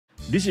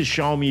This is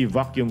Xiaomi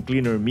Vacuum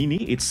Cleaner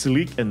Mini. It's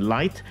sleek and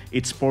light.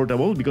 It's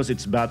portable because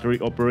it's battery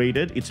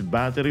operated. Its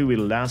battery will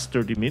last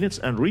 30 minutes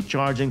and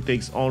recharging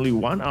takes only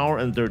 1 hour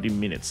and 30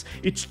 minutes.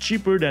 It's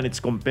cheaper than its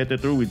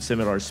competitor with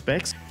similar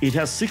specs. It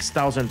has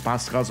 6,000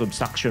 pascals of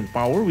suction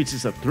power, which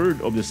is a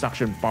third of the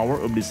suction power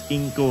of this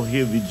Inco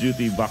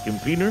heavy-duty vacuum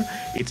cleaner.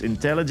 It's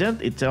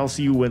intelligent. It tells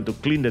you when to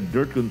clean the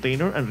dirt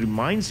container and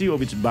reminds you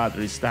of its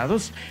battery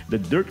status. The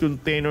dirt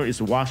container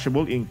is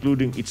washable,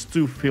 including its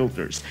 2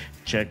 filters.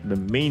 Check the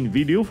main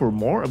video for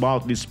more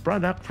about this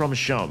product from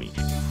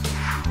Xiaomi.